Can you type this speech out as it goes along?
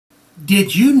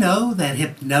Did you know that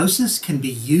hypnosis can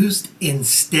be used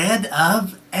instead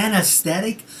of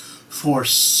anesthetic for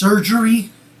surgery?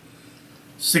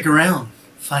 Stick around,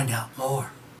 find out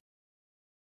more.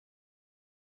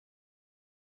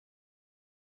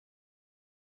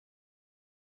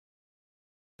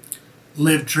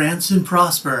 Live, trance, and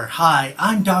prosper. Hi,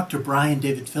 I'm Dr.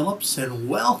 David Phillips, and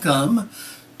welcome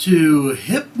to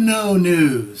HYPNO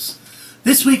News.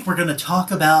 This week we're going to talk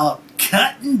about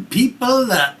cutting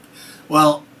people up.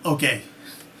 Well, okay,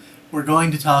 we're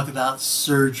going to talk about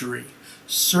surgery.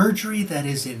 Surgery that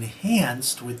is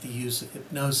enhanced with the use of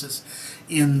hypnosis,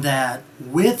 in that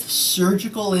with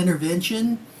surgical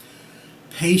intervention,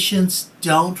 patients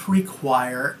don't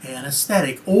require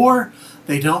anesthetic, or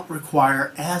they don't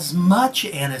require as much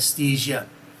anesthesia.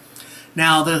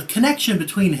 Now, the connection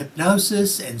between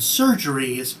hypnosis and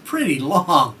surgery is pretty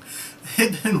long.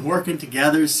 They've been working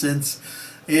together since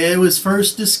it was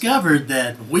first discovered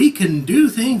that we can do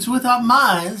things with our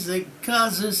minds that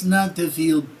cause us not to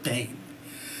feel pain.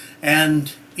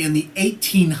 And in the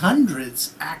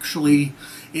 1800s, actually,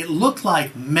 it looked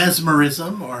like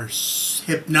mesmerism or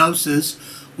hypnosis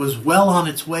was well on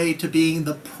its way to being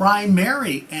the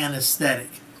primary anesthetic.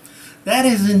 That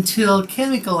is until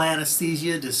chemical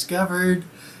anesthesia discovered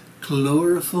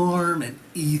chloroform and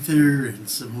ether and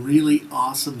some really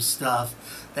awesome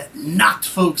stuff that knocked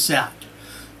folks out.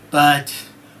 But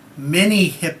many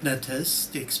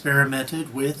hypnotists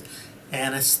experimented with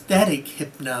anesthetic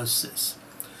hypnosis.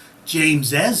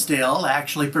 James Esdale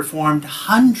actually performed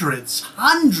hundreds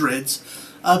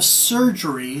of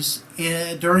surgeries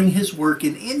during his work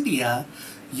in India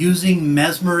using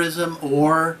mesmerism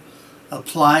or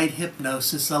applied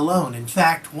hypnosis alone. In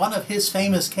fact, one of his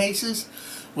famous cases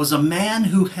was a man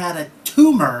who had a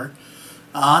tumor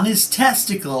on his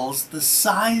testicles the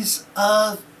size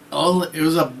of, oh, it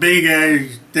was a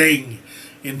big thing.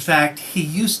 In fact, he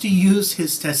used to use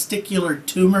his testicular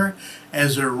tumor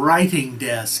as a writing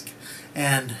desk,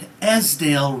 and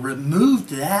Esdale removed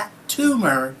that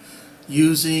tumor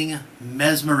using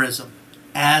mesmerism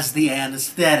as the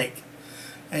anesthetic.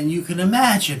 And you can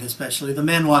imagine, especially the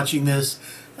men watching this,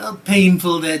 how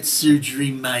painful that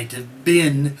surgery might have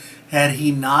been had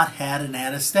he not had an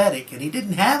anesthetic. And he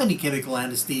didn't have any chemical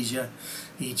anesthesia.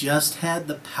 He just had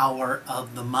the power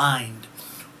of the mind,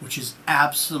 which is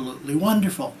absolutely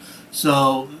wonderful.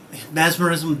 So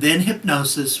mesmerism, then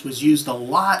hypnosis, was used a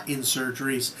lot in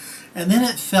surgeries, and then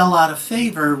it fell out of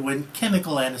favor when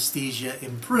chemical anesthesia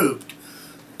improved.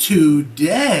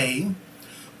 Today,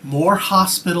 more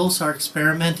hospitals are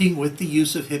experimenting with the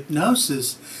use of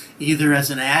hypnosis, either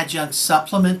as an adjunct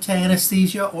supplement to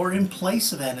anesthesia or in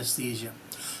place of anesthesia,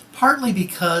 partly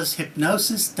because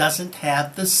hypnosis doesn't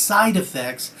have the side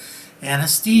effects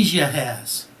anesthesia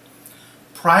has.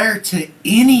 Prior to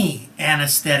any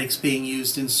anesthetics being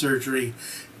used in surgery,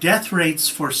 death rates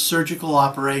for surgical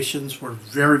operations were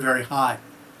very, very high.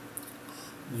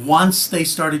 Once they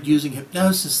started using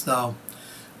hypnosis, though,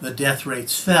 the death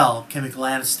rates fell. Chemical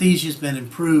anesthesia has been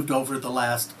improved over the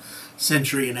last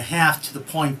century and a half to the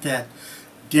point that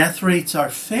death rates are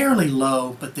fairly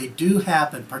low, but they do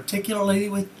happen, particularly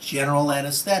with general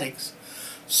anesthetics.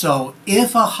 So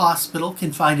if a hospital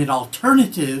can find an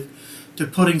alternative to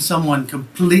putting someone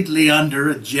completely under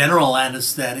a general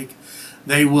anesthetic,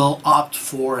 they will opt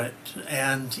for it.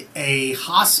 And a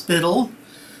hospital,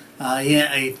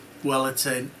 it's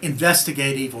an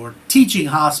investigative or teaching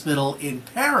hospital in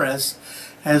Paris,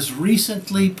 has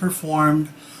recently performed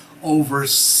over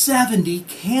 70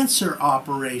 cancer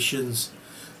operations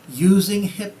using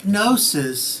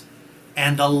hypnosis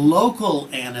and a local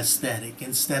anesthetic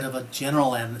instead of a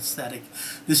general anesthetic.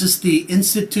 This is the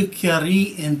Institut Curie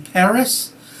in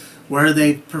Paris, where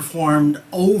they performed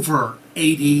over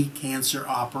 80 cancer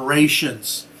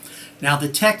operations. Now, the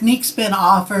technique's been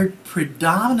offered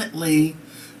predominantly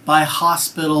by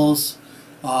hospitals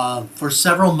for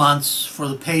several months for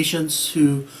the patients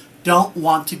who don't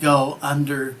want to go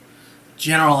under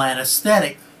general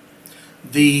anesthetic.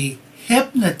 The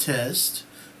hypnotist,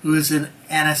 who is an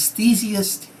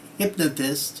anesthesiast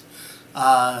hypnotist,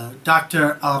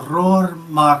 Dr. Aurore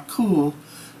Marcoux,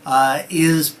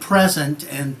 is present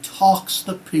and talks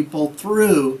the people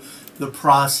through the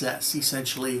process.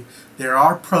 Essentially, there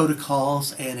are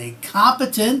protocols, and a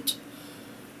competent,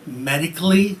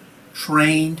 medically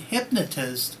trained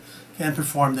hypnotist can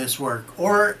perform this work,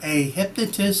 or a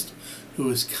hypnotist who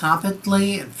is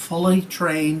competently and fully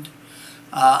trained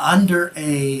under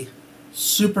a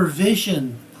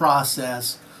supervision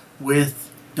process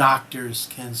with doctors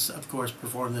can, of course,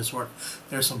 perform this work.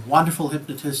 There are some wonderful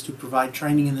hypnotists who provide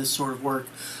training in this sort of work.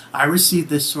 I received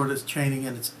this sort of training,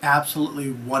 and it's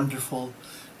absolutely wonderful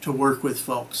to work with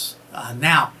folks.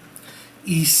 Now,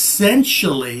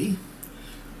 essentially,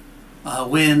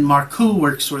 when Marcoux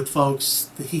works with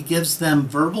folks, he gives them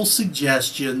verbal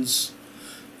suggestions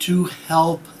to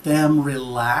help them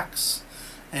relax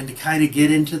and to kind of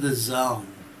get into the zone.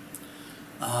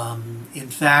 In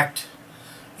fact,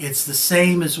 it's the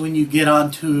same as when you get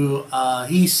onto,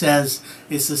 he says,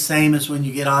 it's the same as when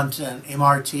you get onto an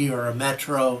MRT or a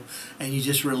metro and you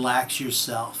just relax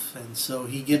yourself. And so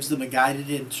he gives them a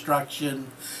guided instruction.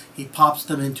 He pops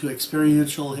them into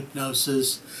experiential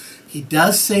hypnosis. He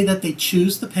does say that they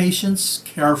choose the patients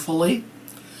carefully,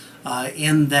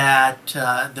 in that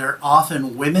they're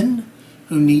often women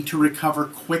who need to recover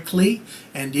quickly.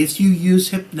 And if you use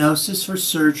hypnosis for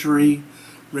surgery,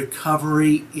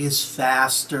 recovery is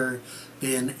faster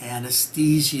than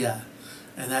anesthesia.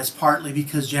 And that's partly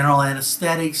because general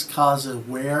anesthetics cause a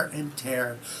wear and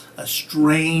tear, a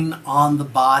strain on the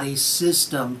body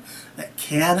system that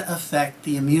can affect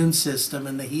the immune system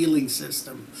and the healing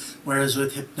system. Whereas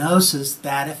with hypnosis,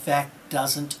 that effect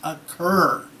doesn't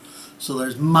occur. So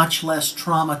there's much less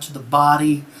trauma to the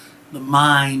body, the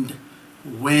mind,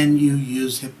 when you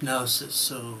use hypnosis.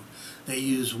 So they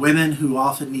use women who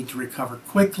often need to recover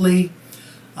quickly,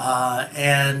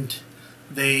 and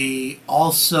they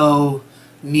also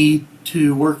need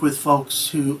to work with folks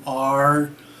who are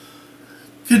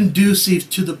conducive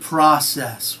to the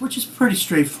process, which is pretty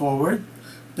straightforward.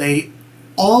 They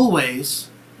always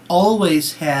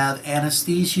have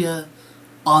anesthesia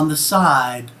on the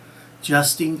side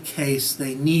just in case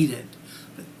they need it.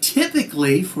 But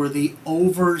typically, for the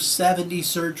over 70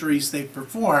 surgeries they've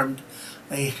performed,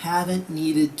 they haven't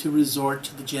needed to resort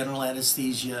to the general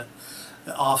anesthesia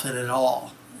often at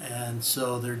all. And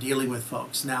so they're dealing with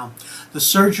folks. Now, the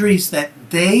surgeries that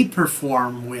they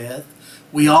perform with,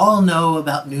 we all know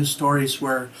about news stories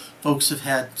where folks have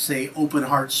had, say, open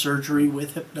heart surgery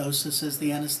with hypnosis as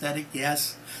the anesthetic.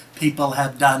 Yes, people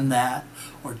have done that.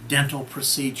 Or dental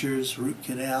procedures, root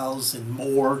canals, and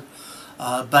more.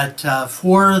 But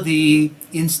for the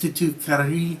Institut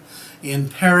Curie in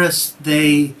Paris,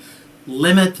 they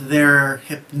limit their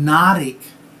hypnotic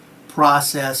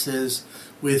processes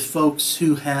with folks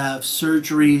who have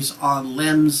surgeries on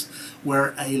limbs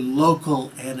where a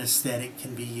local anesthetic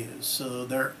can be used. So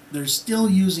they're still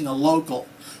using a local,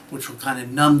 which will kind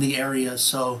of numb the area.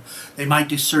 So they might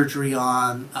do surgery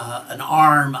on an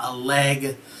arm, a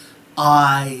leg,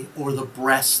 eye, or the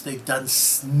breast. They've done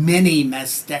many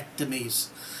mastectomies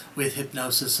with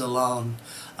hypnosis alone.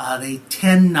 They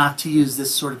tend not to use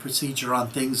this sort of procedure on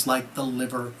things like the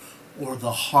liver or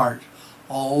the heart,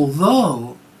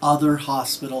 although other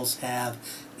hospitals have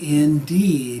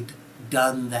indeed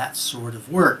done that sort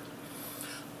of work.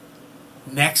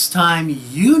 Next time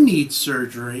you need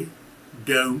surgery,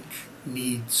 don't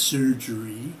need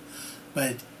surgery,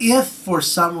 but if for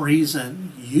some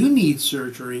reason you need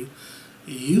surgery,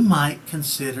 you might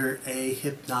consider a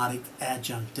hypnotic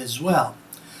adjunct as well.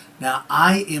 Now,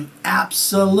 I am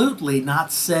absolutely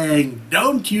not saying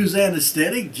don't use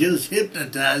anesthetic, just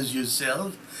hypnotize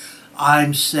yourself.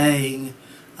 I'm saying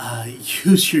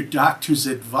use your doctor's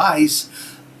advice,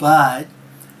 but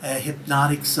a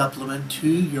hypnotic supplement to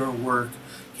your work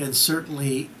can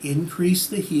certainly increase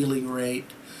the healing rate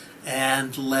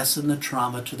and lessen the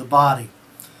trauma to the body.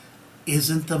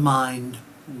 Isn't the mind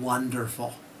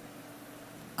wonderful?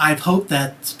 I hope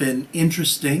that's been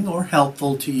interesting or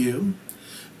helpful to you.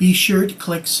 Be sure to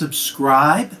click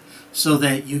subscribe so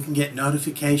that you can get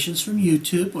notifications from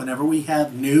YouTube whenever we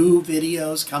have new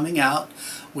videos coming out.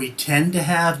 We tend to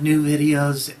have new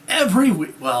videos every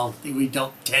week. Well, we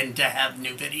don't tend to have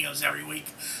new videos every week.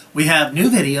 We have new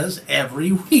videos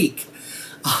every week.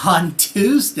 On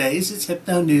Tuesdays, it's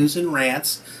HYPNO News and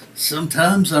Rants,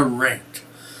 sometimes a rant.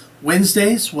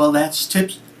 Wednesdays, well, that's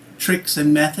tips, tricks,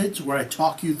 and methods where I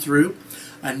talk you through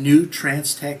a new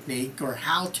trance technique or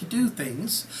how to do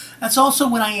things. That's also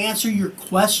when I answer your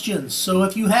questions. So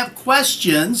if you have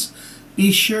questions,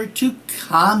 be sure to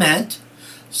comment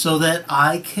so that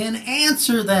I can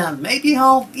answer them. Maybe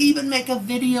I'll even make a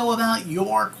video about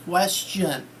your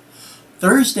question.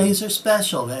 Thursdays are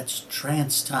special. That's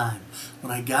trance time,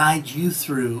 when I guide you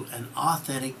through an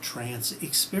authentic trance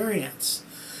experience.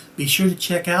 Be sure to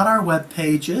check out our web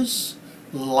pages.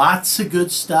 Lots of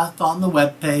good stuff on the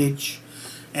web page.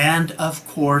 And of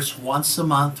course, once a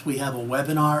month we have a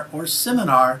webinar or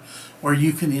seminar where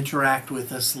you can interact with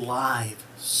us live.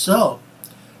 So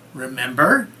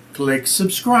remember, click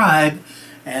subscribe,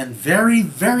 and very,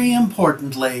 very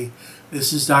importantly,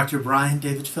 this is Dr. Brian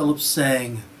David Phillips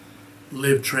saying,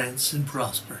 live trance and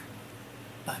prosper.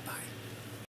 Bye-bye.